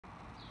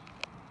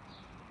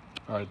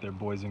All right there,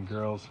 boys and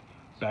girls,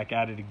 back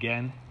at it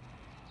again,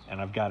 and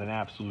I've got an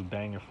absolute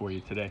banger for you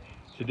today.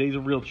 Today's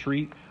a real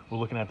treat. We're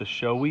looking at the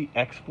Shoei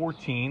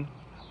X-14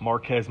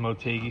 Marquez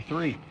Motegi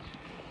 3.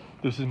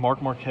 This is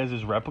Marc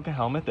Marquez's replica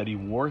helmet that he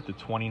wore at the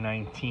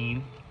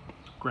 2019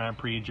 Grand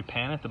Prix in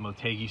Japan at the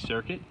Motegi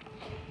circuit.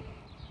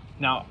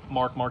 Now,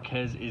 Marc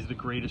Marquez is the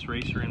greatest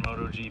racer in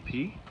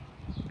MotoGP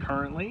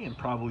currently, and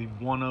probably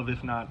one of,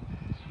 if not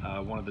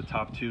one of the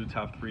top two,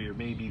 top three, or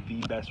maybe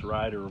the best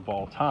rider of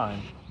all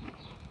time.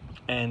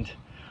 And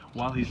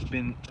while he's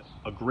been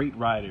a great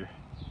rider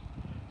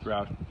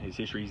throughout his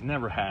history, he's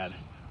never had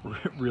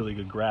really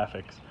good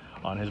graphics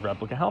on his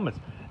replica helmets.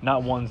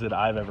 Not ones that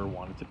I've ever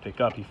wanted to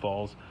pick up. He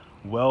falls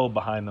well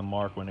behind the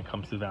mark when it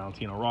comes to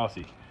Valentino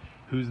Rossi.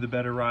 Who's the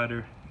better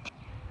rider?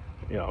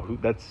 You know,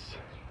 that's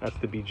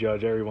to be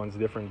judged. Everyone's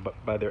different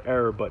by their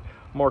error, but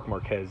Marc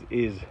Marquez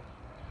is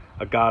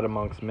a god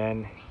amongst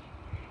men.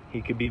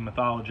 He could be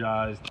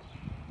mythologized.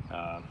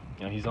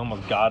 You know, he's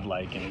almost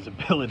godlike in his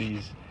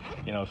abilities.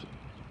 You know,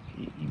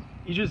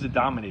 he's just a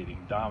dominating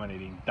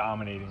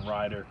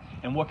rider.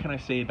 And what can I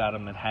say about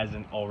him that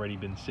hasn't already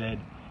been said?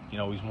 You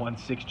know, he's won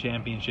 6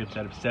 championships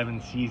out of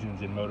 7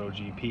 seasons in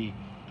MotoGP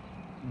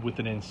with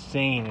an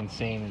insane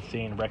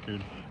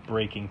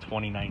record-breaking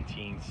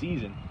 2019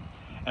 season.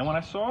 And when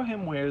I saw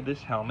him wear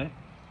this helmet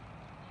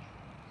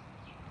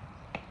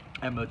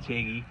at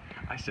Motegi,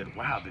 I said,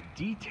 wow, the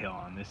detail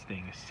on this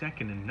thing is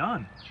second to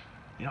none.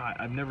 You know,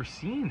 I've never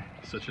seen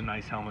such a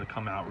nice helmet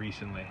come out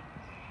recently.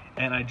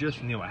 And I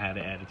just knew I had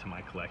to add it to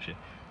my collection.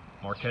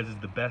 Marquez is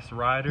the best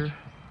rider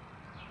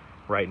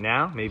right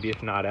now, maybe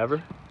if not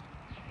ever.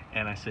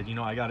 And I said, you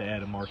know, I got to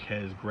add a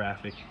Marquez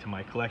graphic to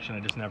my collection.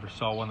 I just never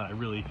saw one that I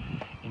really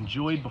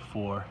enjoyed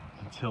before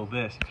until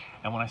this.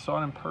 And when I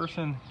saw it in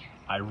person,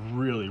 I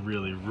really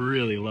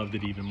loved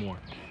it even more.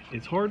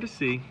 It's hard to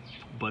see,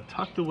 but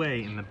tucked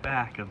away in the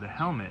back of the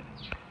helmet,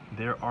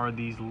 there are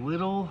these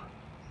little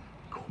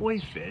koi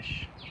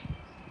fish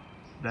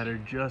that are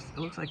just, it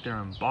looks like they're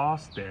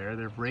embossed there.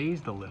 They're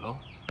raised a little,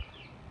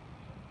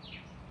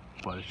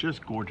 but it's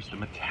just gorgeous. The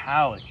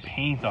metallic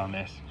paint on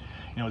this,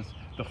 you know, it's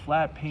the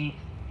flat paint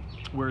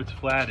where it's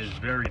flat is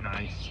very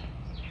nice,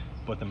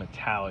 but the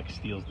metallic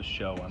steals the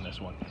show on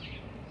this one.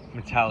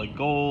 Metallic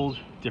gold,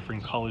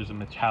 different colors of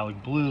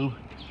metallic blue.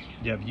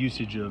 You have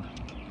usage of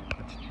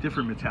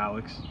different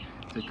metallics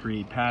to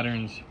create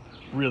patterns.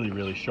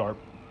 Really sharp.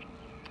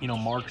 You know,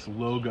 Marc's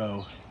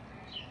logo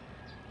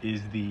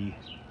is the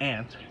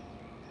ant,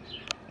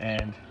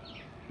 and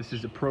this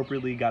is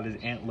appropriately got his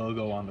ant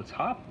logo on the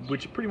top,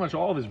 which pretty much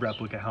all of his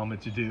replica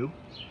helmets do.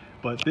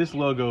 But this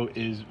logo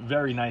is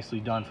very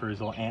nicely done for his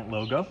little ant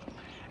logo.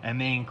 And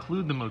they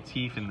include the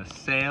motif in the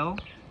sail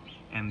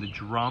and the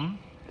drum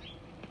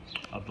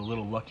of the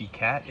little lucky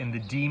cat, and the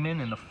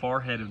demon and the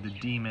forehead of the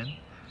demon,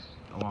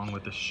 along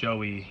with the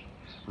Shoei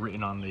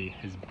written on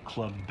his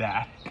club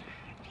bat.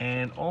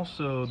 And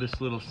also this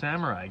little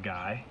samurai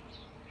guy,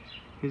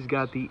 he's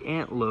got the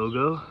ant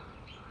logo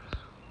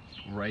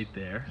right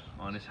there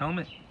on his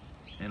helmet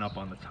and up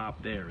on the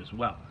top there as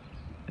well,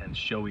 and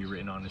Shoei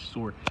written on his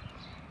sword.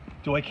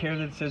 Do I care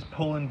that it says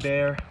Pull and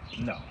Bear?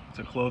 No. It's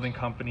a clothing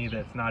company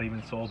that's not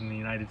even sold in the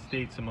United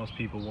States, so most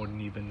people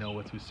wouldn't even know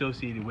what to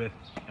associate it with,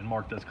 and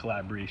Marc does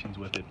collaborations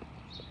with it.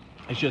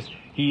 It's just,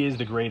 he is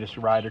the greatest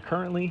rider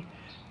currently,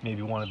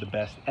 maybe one of the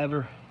best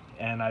ever,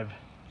 and I've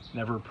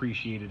never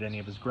appreciated any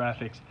of his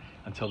graphics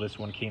until this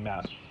one came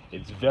out.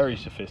 It's very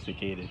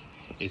sophisticated.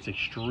 It's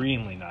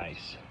extremely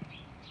nice.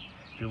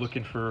 If you're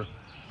looking for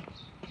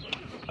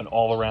an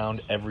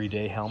all-around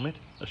everyday helmet,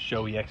 a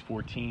Shoei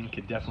X-14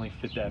 could definitely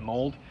fit that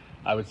mold.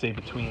 I would say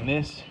between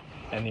this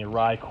and the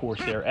Arai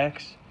Corsair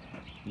X,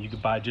 you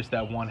could buy just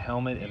that one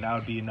helmet and that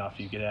would be enough.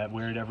 You could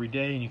wear it every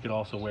day, and you could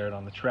also wear it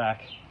on the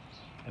track,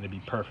 and it'd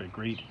be perfect.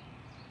 Great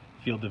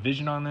field of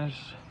vision on this.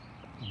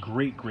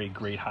 Great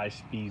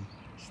high-speed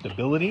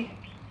stability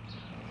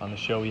on the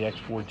Shoei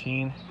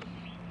X-14.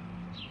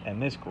 And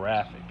this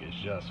graphic is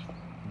just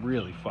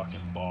really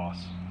fucking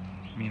boss.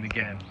 I mean,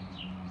 again,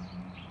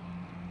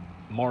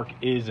 Marc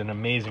is an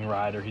amazing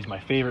rider. He's my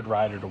favorite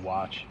rider to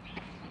watch,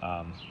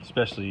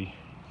 especially,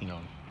 you know,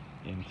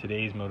 in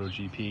today's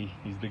MotoGP.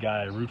 He's the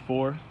guy I root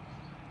for.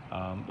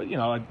 But, you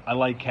know, I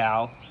like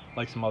Cal,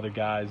 like some other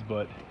guys,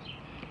 but,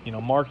 you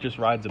know, Marc just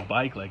rides a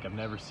bike like I've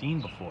never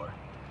seen before.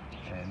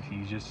 And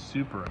he's just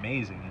super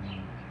amazing, and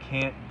you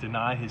can't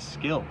deny his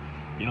skill.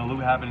 You know, look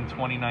what happened in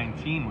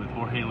 2019 with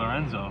Jorge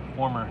Lorenzo,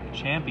 former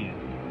champion.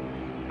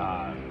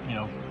 You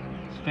know,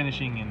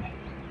 finishing in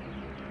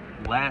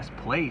last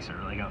place, or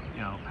like,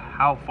 you know,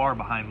 how far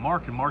behind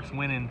Marc, and Marc's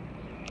winning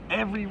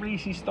every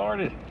race he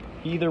started.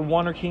 He either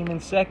won or came in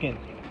second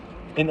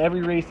in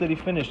every race that he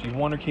finished. He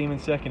won or came in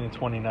second in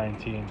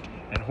 2019,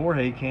 and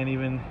Jorge can't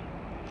even,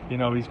 you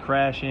know, he's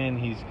crashing,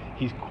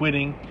 he's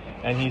quitting,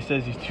 and he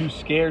says he's too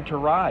scared to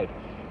ride.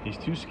 He's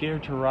too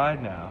scared to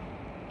ride now.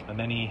 And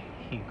then he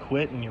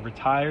quit and he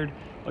retired.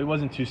 Well, he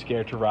wasn't too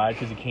scared to ride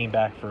because he came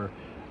back for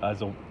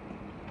as a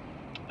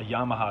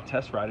Yamaha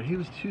test rider. He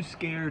was too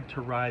scared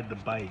to ride the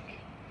bike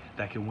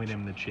that could win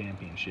him the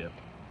championship.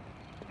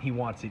 He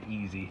wants it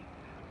easy.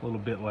 A little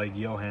bit like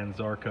Johan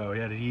Zarco. He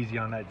had it easy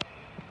on that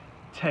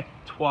Tech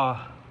 3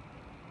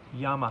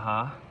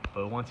 Yamaha,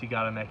 but once he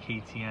got on that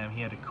KTM,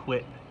 he had to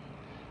quit.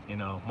 You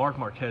know, Marc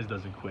Marquez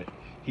doesn't quit.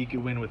 He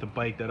could win with a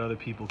bike that other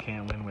people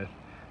can't win with.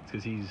 It's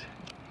because he's,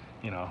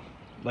 you know,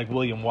 like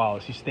William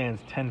Wallace. He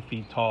stands 10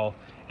 feet tall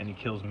and he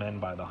kills men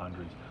by the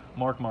hundreds.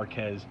 Marc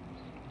Marquez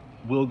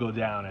will go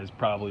down as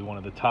probably one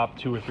of the top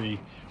 2 or 3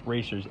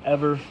 racers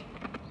ever,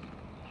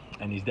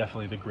 and he's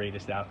definitely the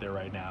greatest out there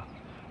right now.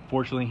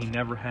 Fortunately, he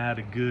never had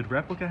a good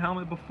replica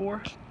helmet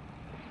before,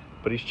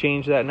 but he's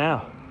changed that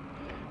now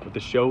with the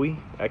Shoei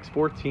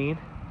X-14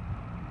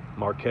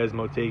 Marquez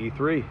Motegi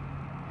 3.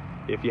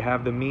 If you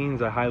have the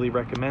means, I highly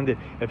recommend it.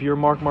 If you're a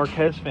Marc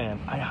Marquez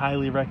fan, I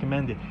highly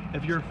recommend it.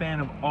 If you're a fan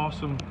of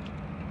awesome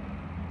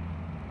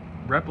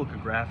replica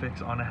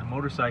graphics on a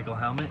motorcycle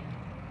helmet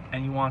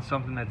and you want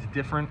something that's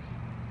different,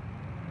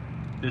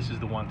 this is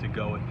the one to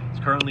go with.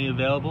 It's currently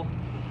available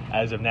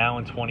as of now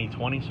in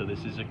 2020, so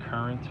this is a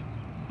current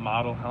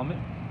model helmet.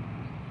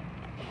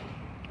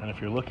 And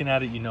if you're looking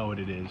at it, you know what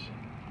it is.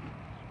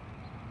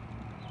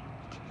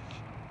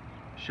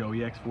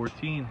 Shoei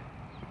X-14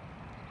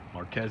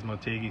 Marquez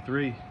Motegi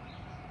 3.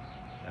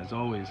 As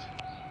always,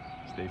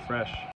 stay fresh.